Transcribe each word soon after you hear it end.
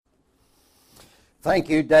Thank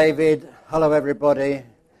you, David. Hello, everybody.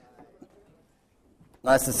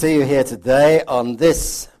 Nice to see you here today on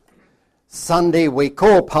this Sunday we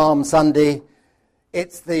call Palm Sunday.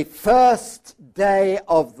 It's the first day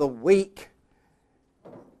of the week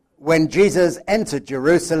when Jesus entered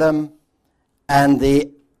Jerusalem, and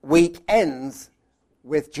the week ends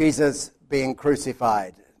with Jesus being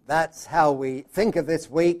crucified. That's how we think of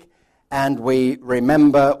this week, and we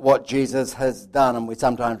remember what Jesus has done, and we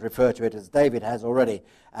sometimes refer to it, as David has already,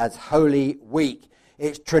 as Holy Week.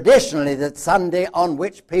 It's traditionally the Sunday on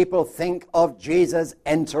which people think of Jesus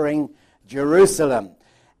entering Jerusalem.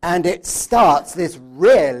 And it starts this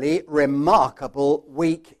really remarkable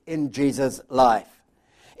week in Jesus' life.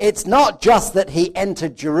 It's not just that he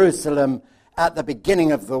entered Jerusalem at the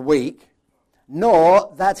beginning of the week,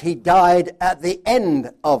 nor that he died at the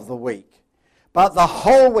end of the week. But the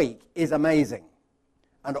whole week is amazing.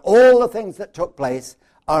 And all the things that took place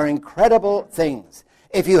are incredible things.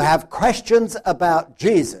 If you have questions about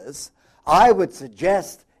Jesus, I would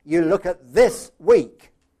suggest you look at this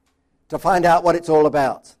week to find out what it's all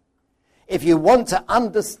about. If you want to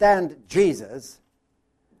understand Jesus,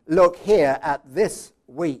 look here at this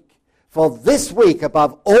week. For this week,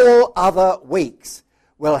 above all other weeks,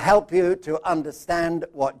 will help you to understand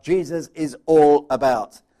what Jesus is all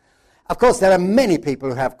about. Of course, there are many people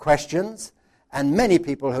who have questions, and many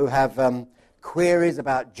people who have queries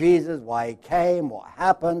about Jesus, why he came, what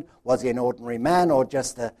happened, was he an ordinary man or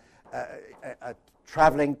just a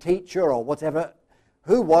traveling teacher or whatever.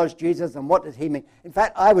 Who was Jesus and what did he mean? In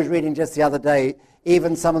fact, I was reading just the other day,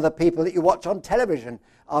 even some of the people that you watch on television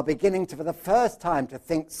are beginning to, for the first time, to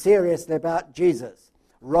think seriously about Jesus.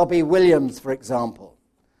 Robbie Williams, for example,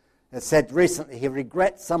 has said recently he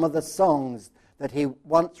regrets some of the songs that he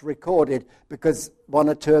once recorded because one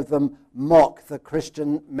or two of them mock the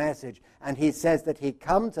Christian message. And he says that he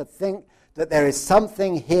come to think that there is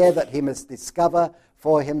something here that he must discover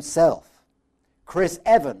for himself. Chris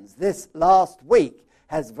Evans, this last week,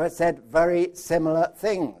 has said very similar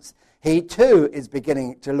things. He too is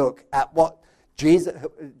beginning to look at what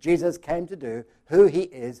Jesus came to do, who he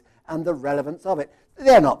is, and the relevance of it.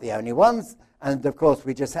 They're not the only ones, and of course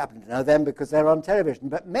we just happen to know them because they're on television.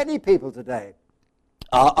 But many people today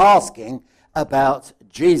are asking about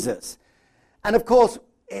Jesus. And of course,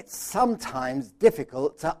 it's sometimes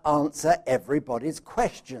difficult to answer everybody's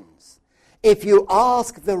questions. If you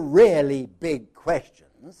ask the really big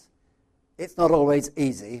questions, it's not always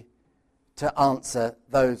easy to answer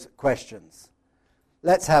those questions.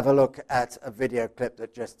 Let's have a look at a video clip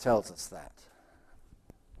that just tells us that.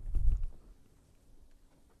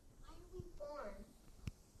 Why are we born?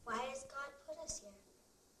 Why does God put us here?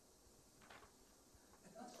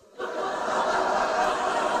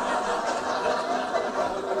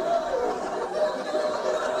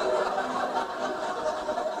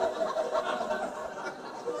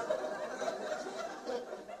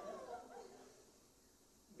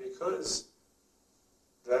 Because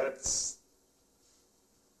that's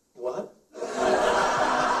what?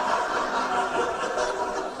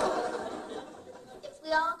 If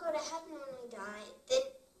we all go to heaven when we die, then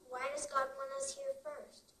why does God want us here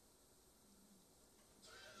first?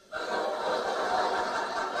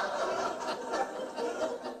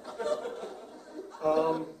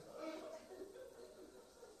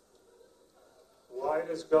 Why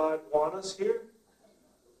does God want us here?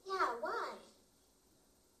 Yeah, why?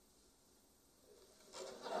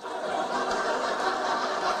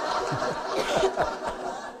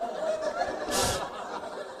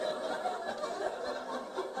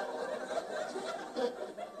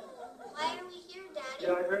 Why are we here, Daddy?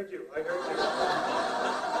 Yeah, I heard you. I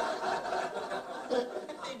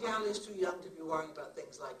think Allie's too young to be worrying about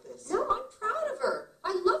things like this. No, I'm proud of her.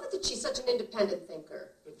 I love it that she's such an independent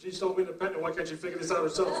thinker. If she's so independent, why can't she figure this out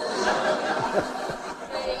herself?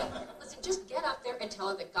 Ray, listen, just get up there and tell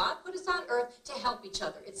her that God put us on earth to help each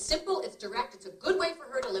other. It's simple, it's direct, it's a good way for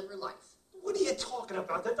her to live her life. What are you talking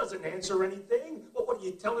about? That doesn't answer anything. Well, what are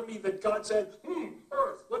you telling me that God said,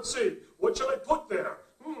 Earth, let's see, what should I put there?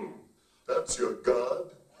 That's your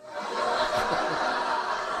God?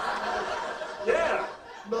 Yeah.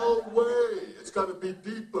 No way. It's got to be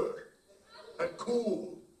deeper and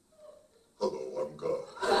cool. Hello, I'm God.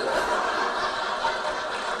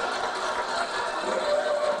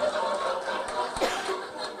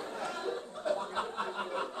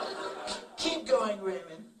 Keep going,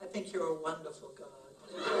 Raymond. I think you're a wonderful God.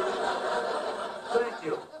 Thank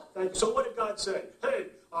you. So what did God say? Hey,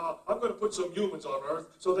 I'm going to put some humans on Earth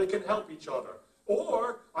so they can help each other.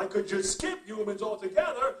 Or I could just skip humans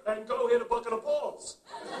altogether and go hit a bucket of balls.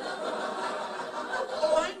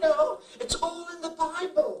 Oh, I know. It's all in the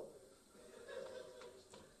Bible.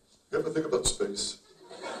 ever think about space?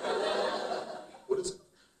 What is it?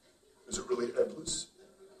 Is it really endless?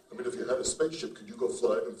 I mean, if you had a spaceship, could you go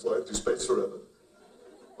flying and flying through space forever?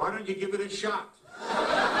 Why don't you give it a shot?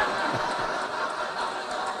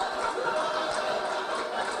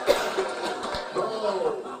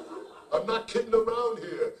 No, I'm not kidding around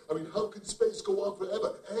here. I mean, how can space go on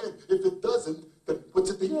forever? And if it doesn't, then what's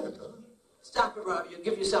at the end, huh? Stop it, Rob. You'll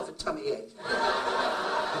give yourself a tummy ache.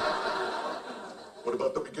 What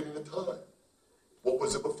about the beginning of time? What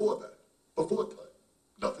was it before that? Before time?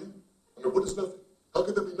 Nothing? I mean, what is nothing? How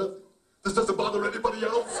could there be nothing? This doesn't bother anybody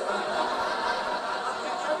else? Okay,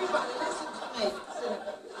 everybody, listen to me.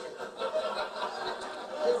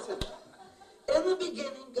 Listen. In the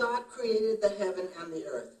beginning, God created the heaven and the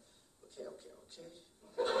earth. Okay.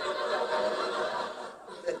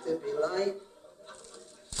 Let there be light.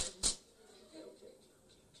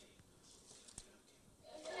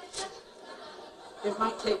 It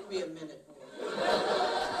might take me a minute more.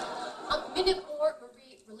 A minute more,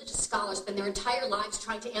 Marie. Religious scholars spend their entire lives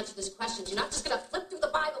trying to answer this question. You're not just going to flip through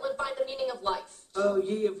the Bible and find the meaning of life. Oh,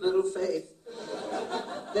 ye of little faith.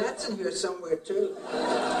 That's in here somewhere, too.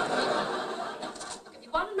 If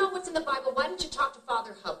you want to know what's in the Bible, why don't you talk to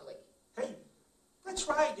Father Hubley? Hey, that's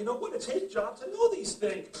right. You know what? It's his job to know these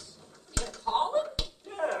things. You gonna call him?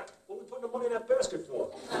 Yeah. What are we putting the money in that basket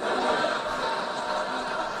for?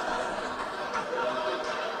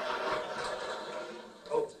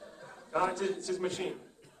 Oh, it's his machine.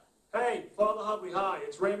 Hey, Father Hubley, hi.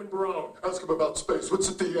 It's Raymond Barone. Ask him about space. What's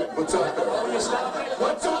at the end? What's out there? Will you stop it?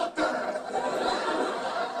 What's out there?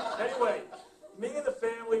 Anyway, me and the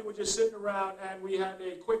family were just sitting around, and we had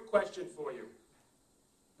a quick question for you.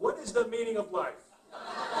 What is the meaning of life?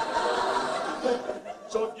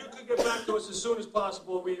 So if you could get back to us as soon as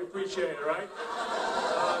possible, we'd appreciate it, right?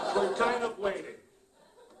 We're kind of waiting.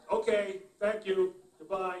 Okay, thank you.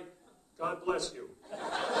 Goodbye. God bless you.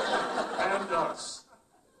 And us.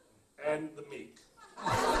 And the meek.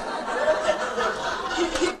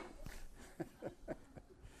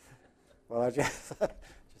 Well, I just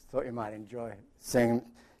thought you might enjoy seeing.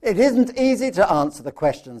 It isn't easy to answer the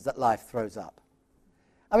questions that life throws up.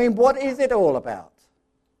 I mean, what is it all about?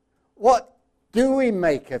 What do we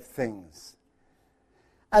make of things?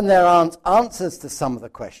 And there aren't answers to some of the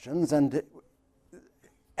questions, and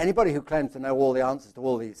anybody who claims to know all the answers to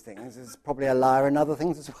all these things is probably a liar in other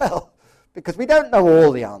things as well, because we don't know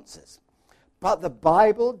all the answers. But the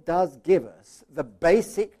Bible does give us the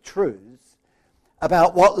basic truths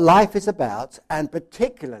about what life is about, and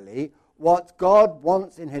particularly what God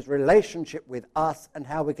wants in his relationship with us and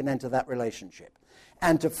how we can enter that relationship.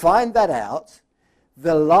 And to find that out,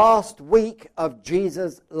 the last week of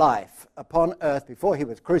Jesus' life upon earth before he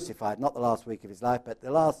was crucified, not the last week of his life, but the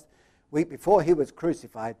last week before he was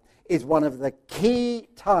crucified, is one of the key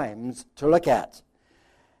times to look at.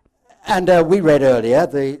 And we read earlier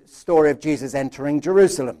the story of Jesus entering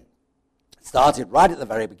Jerusalem. It started right at the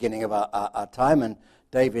very beginning of our time, and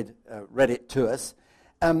David read it to us.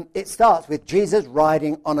 It starts with Jesus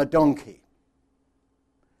riding on a donkey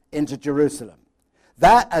into Jerusalem.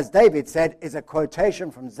 That, as David said, is a quotation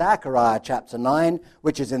from Zechariah chapter 9,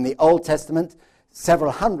 which is in the Old Testament,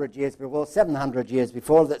 several hundred years before, 700 years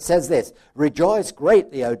before, that says this: "Rejoice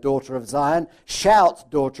greatly, O daughter of Zion. Shout,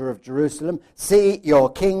 daughter of Jerusalem. See,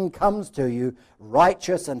 your king comes to you,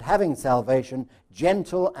 righteous and having salvation,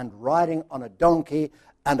 gentle and riding on a donkey,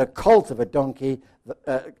 and a colt of a donkey,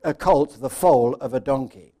 a colt, the foal of a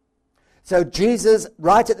donkey." So Jesus,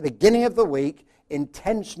 right at the beginning of the week,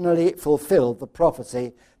 intentionally fulfilled the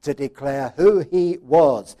prophecy to declare who he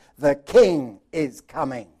was. The king is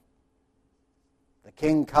coming. The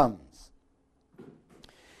king comes.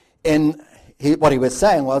 What he was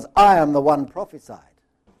saying was, I am the one prophesied.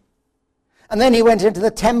 And then he went into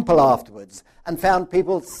the temple afterwards and found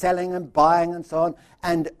people selling and buying and so on.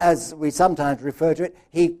 And as we sometimes refer to it,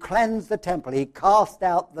 he cleansed the temple. He cast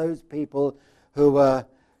out those people who were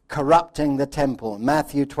corrupting the temple.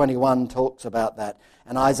 Matthew 21 talks about that.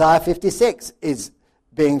 And Isaiah 56 is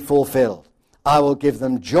being fulfilled. I will give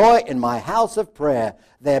them joy in my house of prayer.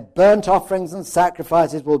 Their burnt offerings and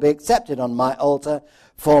sacrifices will be accepted on my altar,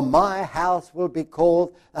 for my house will be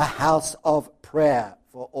called a house of prayer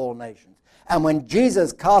for all nations. And when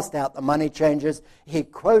Jesus cast out the money changers, he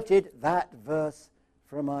quoted that verse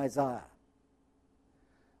from Isaiah.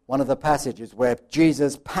 One of the passages where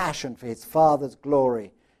Jesus' passion for his Father's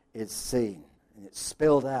glory is seen. And it's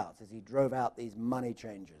spilled out as he drove out these money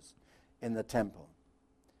changers in the temple.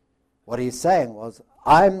 What he's saying was,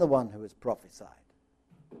 I'm the one who was prophesied.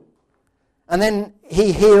 And then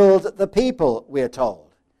he healed the people, we're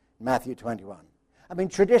told, Matthew 21. I mean,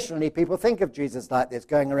 traditionally, people think of Jesus like this,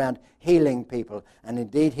 going around healing people, and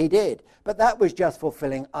indeed he did. But that was just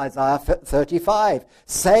fulfilling Isaiah 35.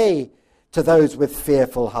 Say to those with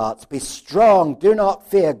fearful hearts, be strong, do not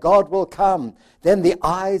fear, God will come. Then the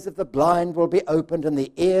eyes of the blind will be opened, and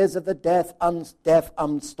the ears of the deaf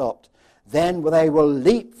unstopped. Then they will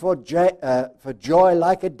leap for joy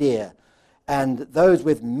like a deer, and those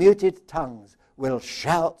with muted tongues will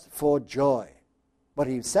shout for joy. What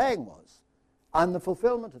he was saying was, I'm the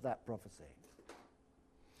fulfillment of that prophecy.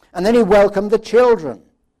 And then he welcomed the children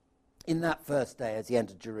in that first day as he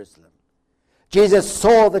entered Jerusalem. Jesus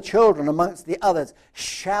saw the children amongst the others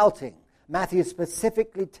shouting. Matthew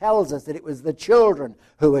specifically tells us that it was the children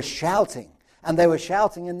who were shouting, and they were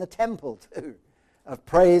shouting in the temple too, of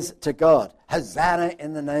praise to God. Hosanna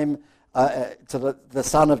in the name to the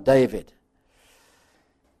Son of David.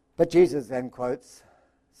 But Jesus then quotes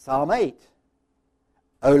Psalm 8.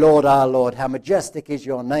 O Lord, our Lord, how majestic is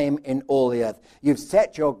your name in all the earth. You've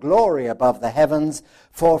set your glory above the heavens,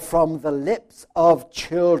 for from the lips of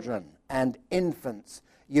children and infants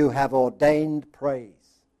you have ordained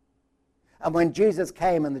praise. And when Jesus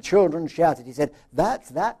came and the children shouted, he said, that's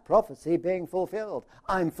that prophecy being fulfilled.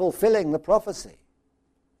 I'm fulfilling the prophecy.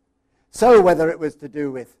 So whether it was to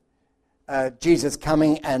do with Jesus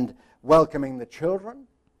coming and welcoming the children,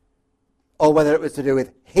 or whether it was to do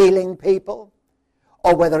with healing people,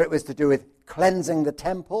 or whether it was to do with cleansing the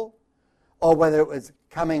temple, or whether it was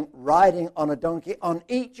coming riding on a donkey, on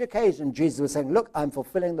each occasion Jesus was saying, look, I'm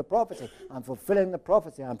fulfilling the prophecy, I'm fulfilling the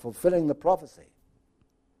prophecy, I'm fulfilling the prophecy.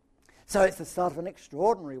 So it's the start of an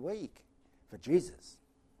extraordinary week for Jesus.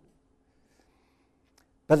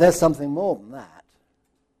 But there's something more than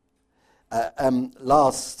that.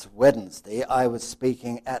 Last Wednesday I was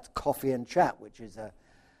speaking at Coffee and Chat, which is a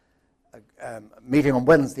meeting on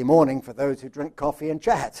Wednesday morning for those who drink coffee and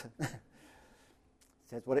chat.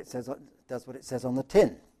 Says what it says, does what it says on the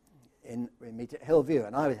tin. We meet at Hillview,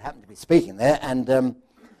 and I happened to be speaking there, and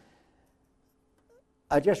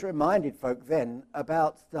I just reminded folk then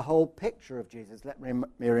about the whole picture of Jesus. Let me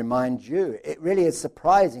remind you, it really is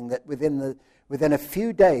surprising that within a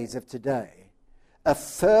few days of today, a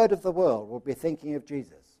third of the world will be thinking of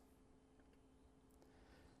Jesus.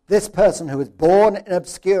 This person who was born in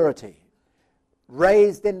obscurity,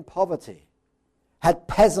 raised in poverty, had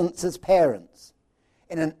peasants as parents,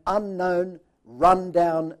 in an unknown,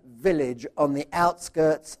 run-down village on the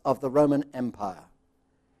outskirts of the Roman Empire.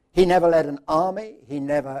 He never led an army, he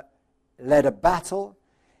never led a battle,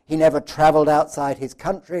 he never traveled outside his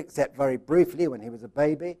country except very briefly when he was a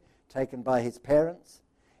baby, taken by his parents.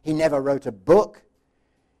 He never wrote a book.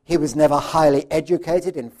 He was never highly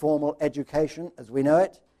educated in formal education as we know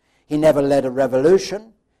it. He never led a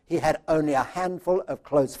revolution. He had only a handful of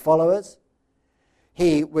close followers.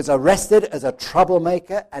 He was arrested as a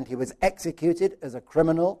troublemaker and he was executed as a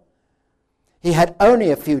criminal. He had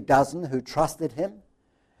only a few dozen who trusted him.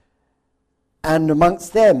 And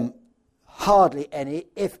amongst them, hardly any,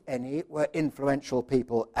 if any, were influential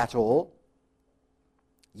people at all.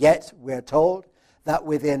 Yet, we're told that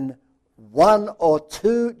within 1 or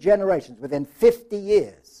 2 generations, within 50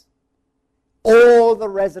 years, all the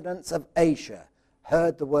residents of Asia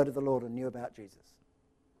heard the word of the Lord and knew about Jesus.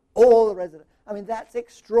 All the residents. I mean, that's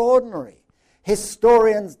extraordinary.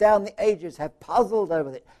 Historians down the ages have puzzled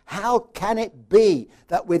over it. How can it be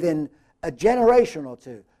that within a generation or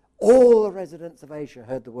two, all the residents of Asia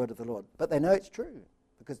heard the word of the Lord? But they know it's true,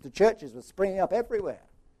 because the churches were springing up everywhere.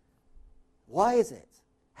 Why is it?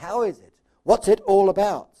 How is it? What's it all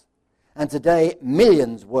about? And today,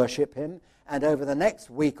 millions worship him, and over the next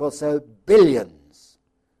week or so, billions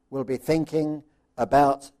will be thinking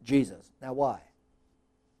about Jesus. Now, why?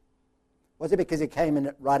 Was it because he came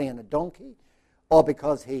in riding on a donkey, or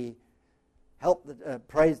because he helped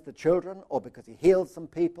praised the children, or because he healed some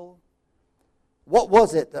people? What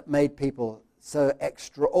was it that made people so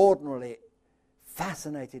extraordinarily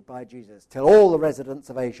fascinated by Jesus till all the residents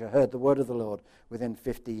of Asia heard the word of the Lord within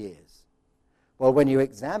 50 years? Well, when you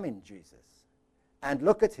examine Jesus and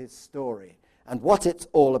look at his story and what it's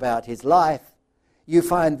all about, his life, you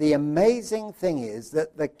find the amazing thing is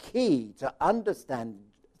that the key to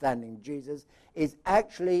understanding Jesus is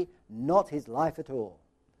actually not his life at all,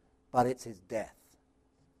 but it's his death.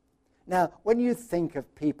 Now, when you think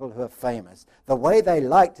of people who are famous, the way they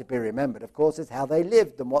like to be remembered, of course, is how they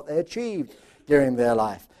lived and what they achieved during their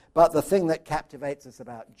life. But the thing that captivates us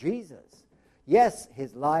about Jesus, yes,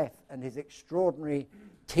 his life and his extraordinary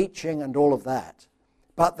teaching and all of that,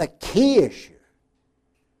 but the key issue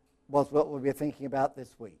was what we'll be thinking about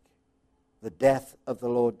this week, the death of the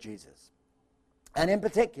Lord Jesus. And in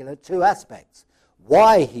particular, 2 aspects: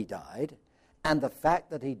 why he died and the fact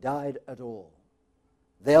that he died at all.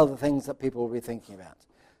 They are the things that people will be thinking about.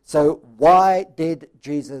 So why did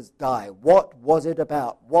Jesus die? What was it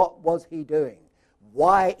about? What was he doing?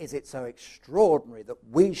 Why is it so extraordinary that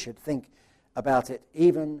we should think about it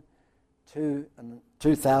even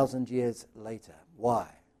 2,000 years later? Why?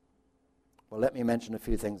 Well, let me mention a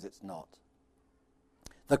few things it's not.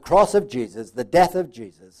 The cross of Jesus, the death of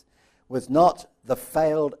Jesus, was not the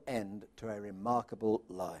failed end to a remarkable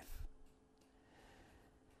life.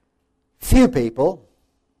 Few people,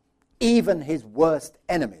 even his worst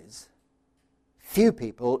enemies, few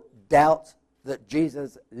people doubt that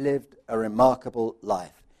Jesus lived a remarkable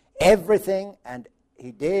life. Everything and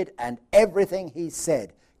he did and everything he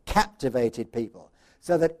said captivated people,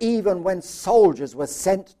 so that even when soldiers were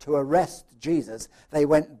sent to arrest Jesus, they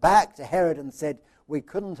went back to Herod and said, we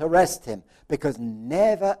couldn't arrest him because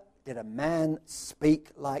never did a man speak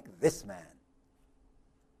like this man.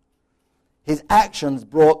 His actions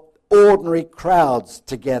brought ordinary crowds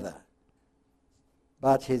together.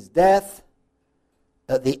 But his death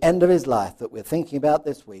at the end of his life that we're thinking about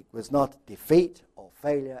this week was not defeat or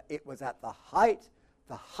failure. It was at the height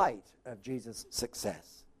of Jesus'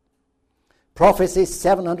 success. Prophecy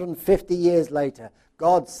 750 years later,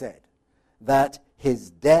 God said that his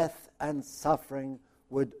death and suffering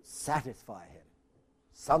would satisfy him.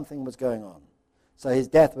 Something was going on. So his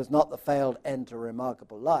death was not the failed end to a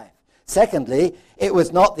remarkable life. Secondly, it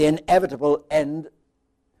was not the inevitable end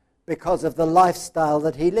because of the lifestyle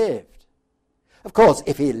that he lived. Of course,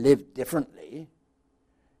 if he lived differently,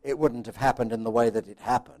 it wouldn't have happened in the way that it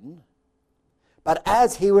happened. But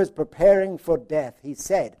as he was preparing for death, he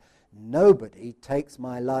said, nobody takes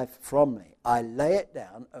my life from me. I lay it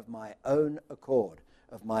down of my own accord,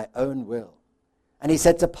 of my own will. And he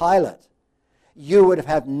said to Pilate, you would have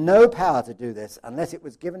had no power to do this unless it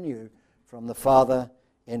was given you from the Father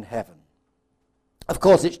in heaven. Of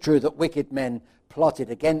course, it's true that wicked men plotted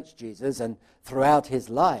against Jesus and throughout his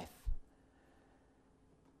life.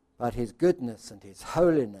 But his goodness and his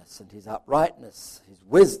holiness and his uprightness, his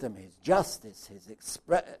wisdom, his justice, his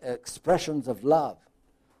expressions of love,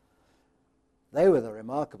 they were the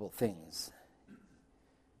remarkable things.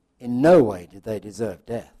 In no way did they deserve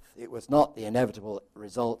death. It was not the inevitable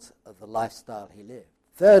result of the lifestyle he lived.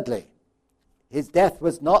 Thirdly, his death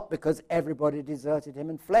was not because everybody deserted him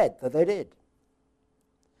and fled, though they did.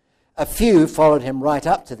 A few followed him right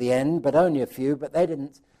up to the end, but only a few, but they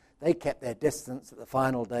didn't. They kept their distance at the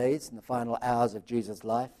final days and the final hours of Jesus'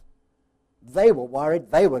 life. They were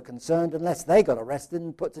worried, they were concerned, unless they got arrested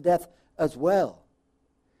and put to death as well.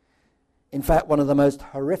 In fact, one of the most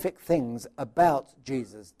horrific things about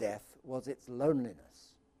Jesus' death was its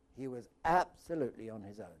loneliness. He was absolutely on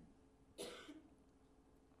his own,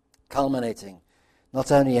 culminating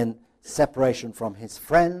not only in separation from his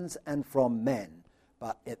friends and from men,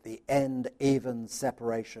 but at the end, even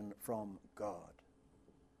separation from God.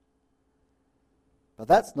 But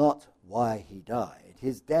that's not why he died.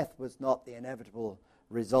 His death was not the inevitable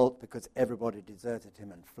result because everybody deserted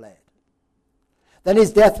him and fled. Then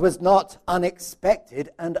his death was not unexpected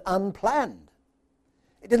and unplanned.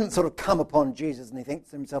 It didn't sort of come upon Jesus and he thinks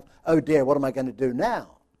to himself, oh dear, what am I going to do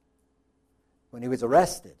now? When he was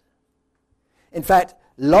arrested. In fact,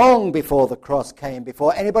 long before the cross came,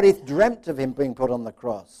 before anybody dreamt of him being put on the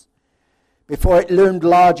cross, before it loomed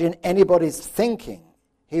large in anybody's thinking,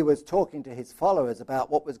 he was talking to his followers about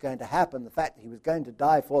what was going to happen, the fact that he was going to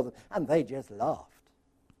die for them, and they just laughed.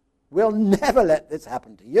 We'll never let this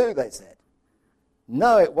happen to you, they said.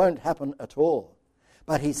 No, it won't happen at all.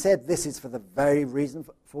 But he said, this is for the very reason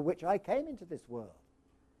for which I came into this world.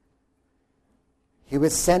 He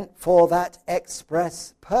was sent for that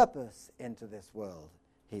express purpose into this world,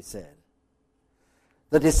 he said.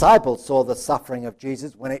 The disciples saw the suffering of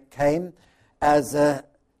Jesus when it came as a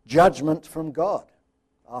judgment from God.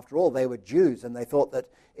 After all, they were Jews, and they thought that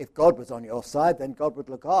if God was on your side, then God would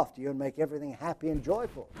look after you and make everything happy and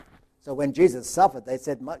joyful. So when Jesus suffered, they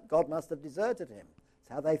said, God must have deserted him.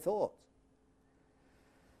 That's how they thought.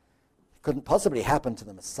 It couldn't possibly happen to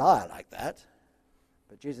the Messiah like that.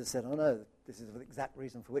 But Jesus said, oh no, this is the exact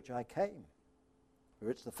reason for which I came, for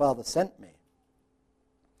which the Father sent me.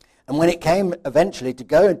 And when it came eventually to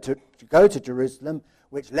go to Jerusalem,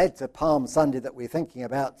 which led to Palm Sunday that we're thinking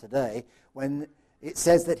about today, when it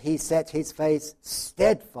says that he set his face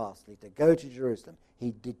steadfastly to go to Jerusalem.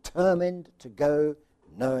 He determined to go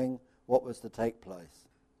knowing what was to take place.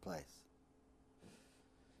 And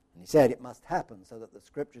he said it must happen so that the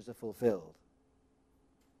scriptures are fulfilled.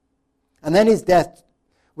 And then his death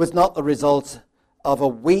was not the result of a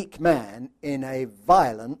weak man in a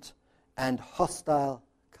violent and hostile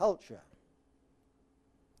culture.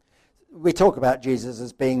 we talk about Jesus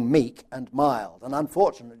as being meek and mild, and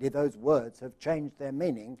unfortunately those words have changed their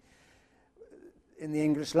meaning in the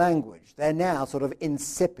English language. They're now sort of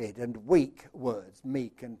insipid and weak words,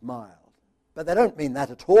 meek and mild. But they don't mean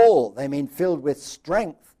that at all. They mean filled with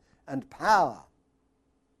strength and power,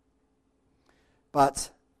 but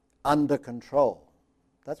under control.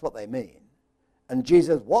 That's what they mean. And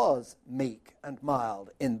Jesus was meek and mild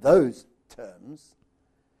in those terms.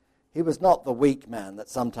 He was not the weak man that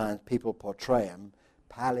sometimes people portray him,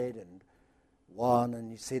 pallid and wan,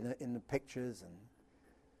 and you see that in the pictures. And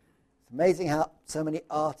it's amazing how so many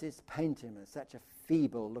artists paint him as such a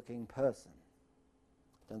feeble-looking person.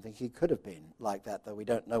 I don't think he could have been like that, though we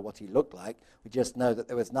don't know what he looked like. We just know that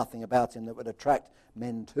there was nothing about him that would attract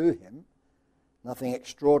men to him, nothing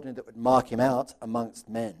extraordinary that would mark him out amongst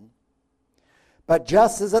men. But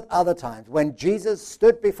just as at other times, when Jesus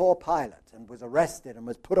stood before Pilate and was arrested and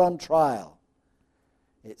was put on trial,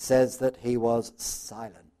 it says that he was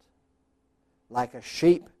silent. Like a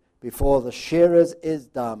sheep before the shearers is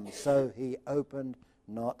dumb, so he opened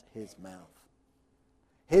not his mouth.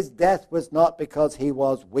 His death was not because he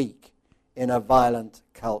was weak in a violent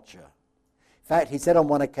culture. In fact, he said on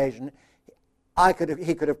one occasion,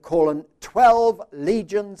 he could have called on 12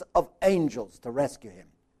 legions of angels to rescue him.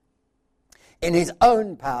 In his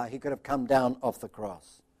own power, he could have come down off the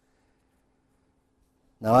cross.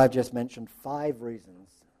 Now, I've just mentioned 5 reasons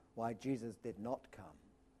why Jesus did not come,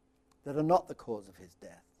 that are not the cause of his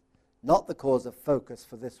death, not the cause of focus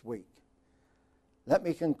for this week. Let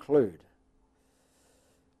me conclude.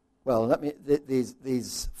 Well,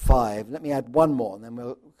 these 5, let me add one more, and then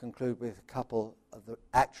we'll conclude with a couple of the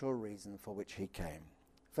actual reasons for which he came.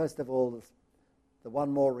 First of all, the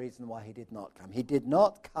one more reason why he did not come. He did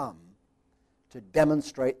not come to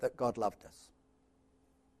demonstrate that God loved us.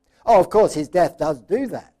 Oh, of course, his death does do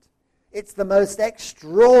that. It's the most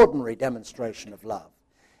extraordinary demonstration of love.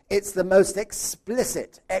 It's the most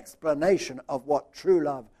explicit explanation of what true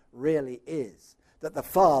love really is, that the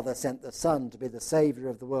Father sent the Son to be the Savior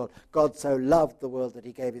of the world. God so loved the world that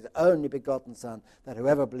he gave his only begotten Son, that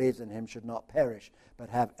whoever believes in him should not perish, but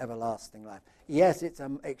have everlasting life. Yes, it's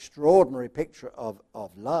an extraordinary picture of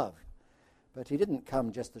love, but he didn't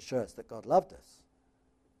come just to show us that God loved us.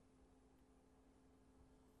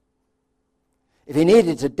 If he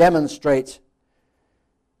needed to demonstrate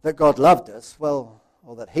that God loved us, well,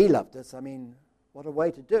 or that he loved us, I mean, what a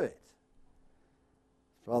way to do it.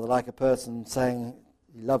 It's rather like a person saying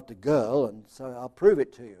he loved a girl, and so I'll prove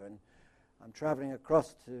it to you. And I'm traveling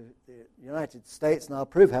across to the United States, and I'll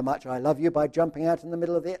prove how much I love you by jumping out in the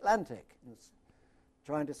middle of the Atlantic and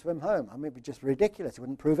trying to swim home. I mean, it'd be just ridiculous. It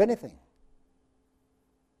wouldn't prove anything.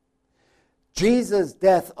 Jesus'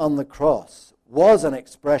 death on the cross was an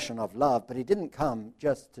expression of love, but he didn't come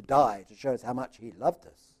just to die to show us how much he loved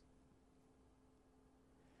us.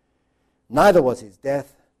 Neither was his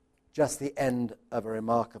death just the end of a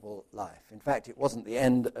remarkable life. In fact, it wasn't the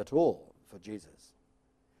end at all for Jesus.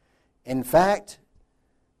 In fact,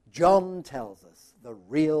 John tells us the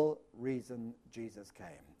real reason Jesus came.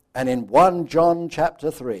 And in 1 John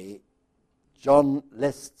chapter 3, John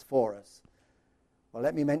lists for us, well,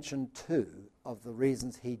 let me mention 2 of the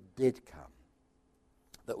reasons he did come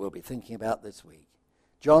that we'll be thinking about this week.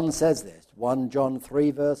 John says this, 1 John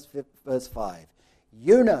 3 verse 5,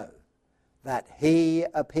 you know that he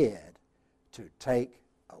appeared to take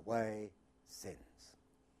away sins.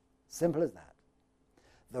 Simple as that.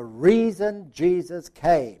 The reason Jesus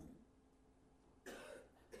came,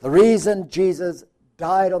 the reason Jesus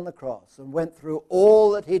died on the cross and went through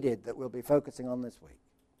all that he did that we'll be focusing on this week,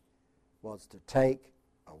 was to take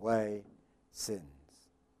away sins.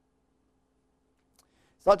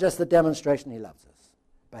 It's not just the demonstration he loves us,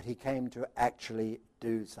 but he came to actually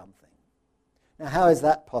do something. Now, how is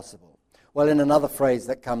that possible? Well, in another phrase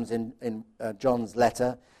that comes in John's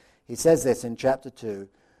letter, he says this in chapter 2,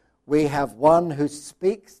 we have one who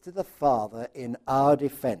speaks to the Father in our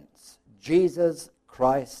defense, Jesus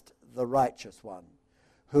Christ the righteous one,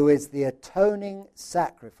 who is the atoning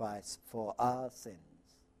sacrifice for our sins.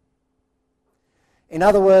 In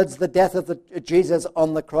other words, the death of Jesus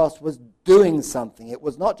on the cross was doing something. It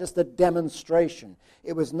was not just a demonstration.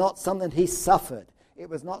 It was not something he suffered. It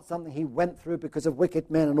was not something he went through because of wicked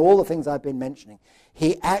men and all the things I've been mentioning.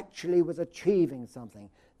 He actually was achieving something.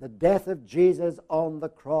 The death of Jesus on the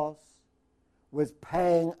cross was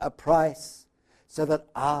paying a price so that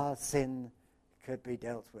our sin could be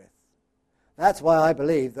dealt with. That's why I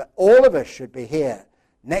believe that all of us should be here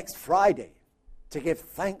next Friday to give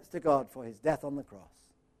thanks to God for his death on the cross.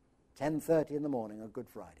 10:30 in the morning on Good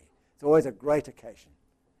Friday. It's always a great occasion.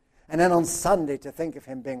 And then on Sunday to think of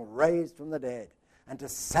him being raised from the dead and to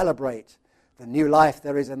celebrate the new life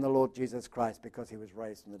there is in the Lord Jesus Christ because he was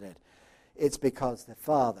raised from the dead. It's because the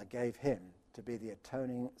Father gave him to be the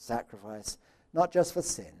atoning sacrifice, not just for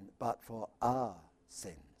sin, but for our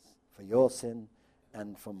sins, for your sin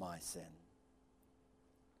and for my sin.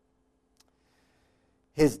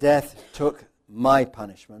 His death took my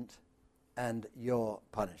punishment and your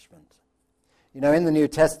punishment. You know, in the New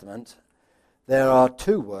Testament, there are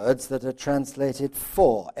two words that are translated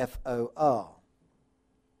for, F-O-R.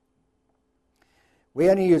 We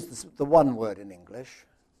only use the one word in English,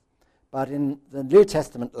 but in the New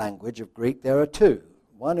Testament language of Greek, there are two.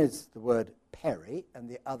 One is the word peri, and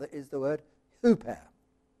the other is the word huper.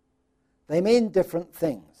 They mean different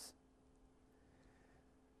things.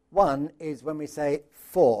 One is when we say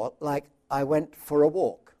for, like I went for a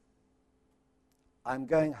walk. I'm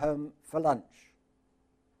going home for lunch.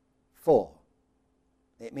 For.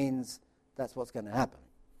 It means that's what's going to happen.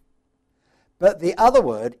 But the other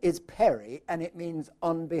word is peri, and it means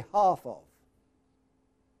on behalf of.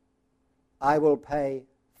 I will pay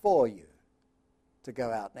for you to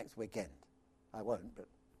go out next weekend. I won't, but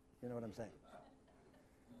you know what I'm saying.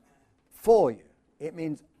 For you. It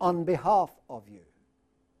means on behalf of you.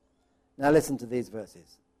 Now listen to these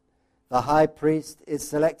verses. The high priest is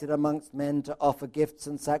selected amongst men to offer gifts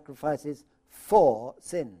and sacrifices for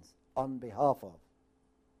sins, on behalf of.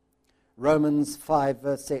 Romans 5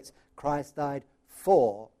 verse 6, Christ died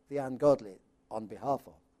for the ungodly, on behalf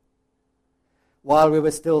of. While we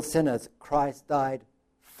were still sinners, Christ died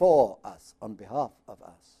for us, on behalf of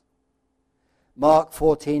us. Mark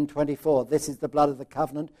 14:24, this is the blood of the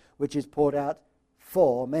covenant which is poured out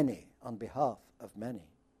for many, on behalf of many.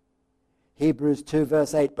 Hebrews 2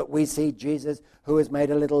 verse 8, but we see Jesus, who is made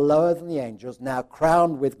a little lower than the angels, now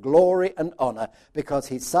crowned with glory and honor because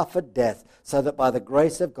he suffered death, so that by the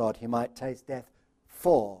grace of God he might taste death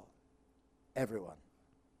for everyone,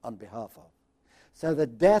 on behalf of. So the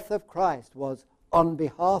death of Christ was on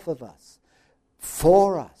behalf of us,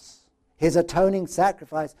 for us. His atoning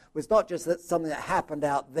sacrifice was not just that something that happened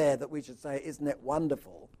out there that we should say, isn't it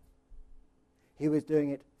wonderful? He was doing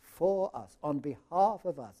it for us, on behalf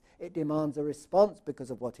of us. It demands a response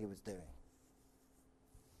because of what he was doing.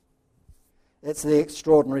 It's the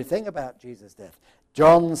extraordinary thing about Jesus' death.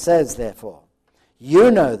 John says, therefore,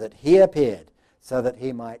 you know that he appeared so that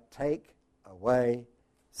he might take away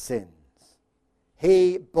sins.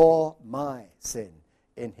 He bore my sin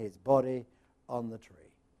in his body on the tree.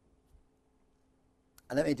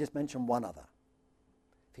 And let me just mention one other.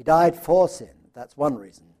 If he died for sin, that's one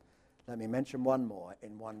reason. Let me mention one more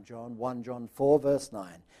in 1 John 4 verse 9.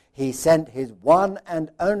 He sent his one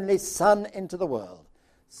and only Son into the world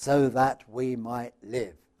so that we might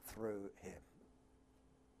live through him.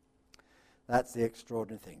 That's the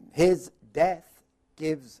extraordinary thing. His death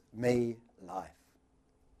gives me life.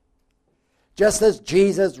 Just as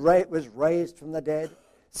Jesus was raised from the dead,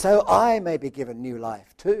 so I may be given new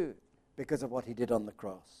life too because of what he did on the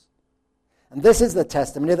cross. And this is the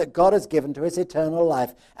testimony that God has given to his eternal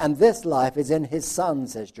life. And this life is in his Son,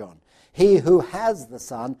 says John. He who has the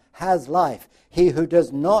Son has life. He who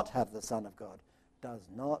does not have the Son of God does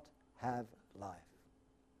not have life.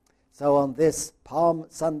 So on this Palm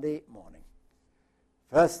Sunday morning,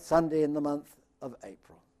 first Sunday in the month of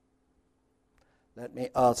April, let me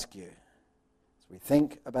ask you, as we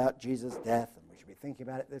think about Jesus' death, and we should be thinking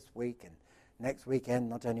about it this week and next weekend,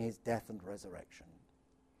 not only his death and resurrection,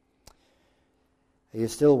 are you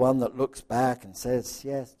still one that looks back and says,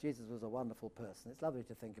 yes, Jesus was a wonderful person. It's lovely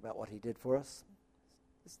to think about what he did for us.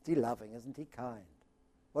 Isn't he loving? Isn't he kind?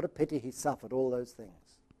 What a pity he suffered all those things.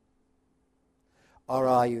 Or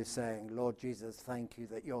are you saying, Lord Jesus, thank you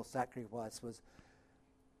that your sacrifice was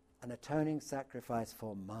an atoning sacrifice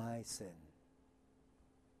for my sin.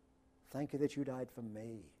 Thank you that you died for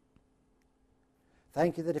me.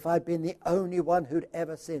 Thank you that if I'd been the only one who'd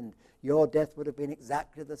ever sinned, your death would have been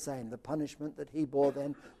exactly the same. The punishment that he bore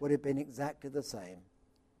then would have been exactly the same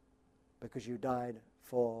because you died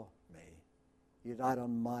for me. You died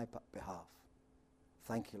on my behalf.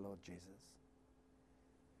 Thank you, Lord Jesus.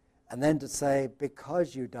 And then to say,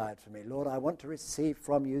 because you died for me, Lord, I want to receive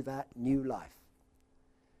from you that new life,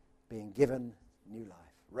 being given new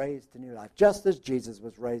life, raised to new life, just as Jesus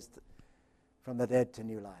was raised from the dead to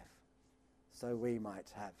new life. So we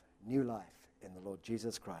might have new life in the Lord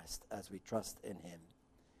Jesus Christ as we trust in him.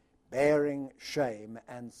 Bearing shame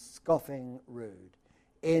and scoffing rude,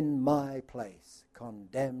 in my place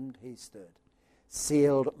condemned he stood,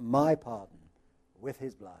 sealed my pardon with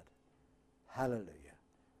his blood. Hallelujah.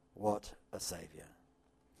 What a Saviour.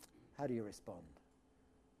 How do you respond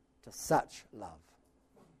to such love?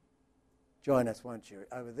 join us, won't you,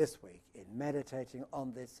 over this week in meditating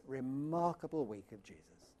on this remarkable week of Jesus,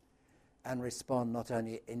 and respond not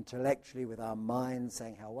only intellectually with our minds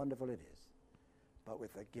saying how wonderful it is, but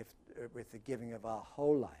with the giving of our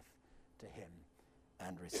whole life to him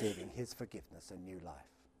and receiving his forgiveness and new life.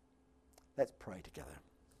 Let's pray together.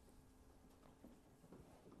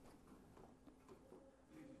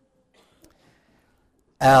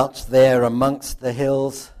 Out there amongst the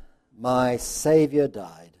hills, my Saviour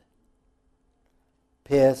died.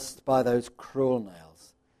 Pierced by those cruel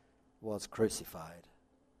nails, was crucified.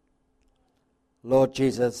 Lord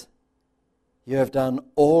Jesus, you have done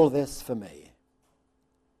all this for me.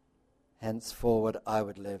 Henceforward I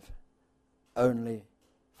would live only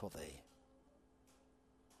for thee.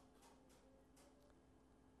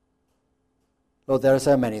 Lord, there are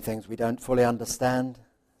so many things we don't fully understand,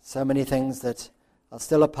 so many things that are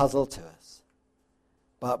still a puzzle to us.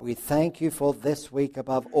 But we thank you for this week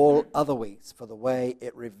above all other weeks, for the way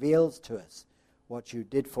it reveals to us what you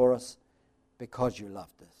did for us because you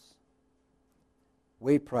loved us.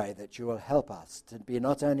 We pray that you will help us to be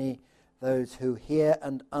not only those who hear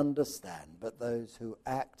and understand, but those who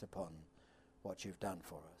act upon what you've done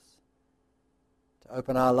for us. To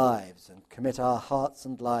open our lives and commit our hearts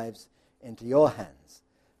and lives into your hands,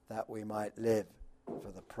 that we might live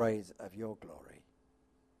for the praise of your glory.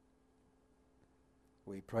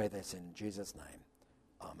 We pray this in Jesus' name.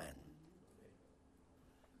 Amen.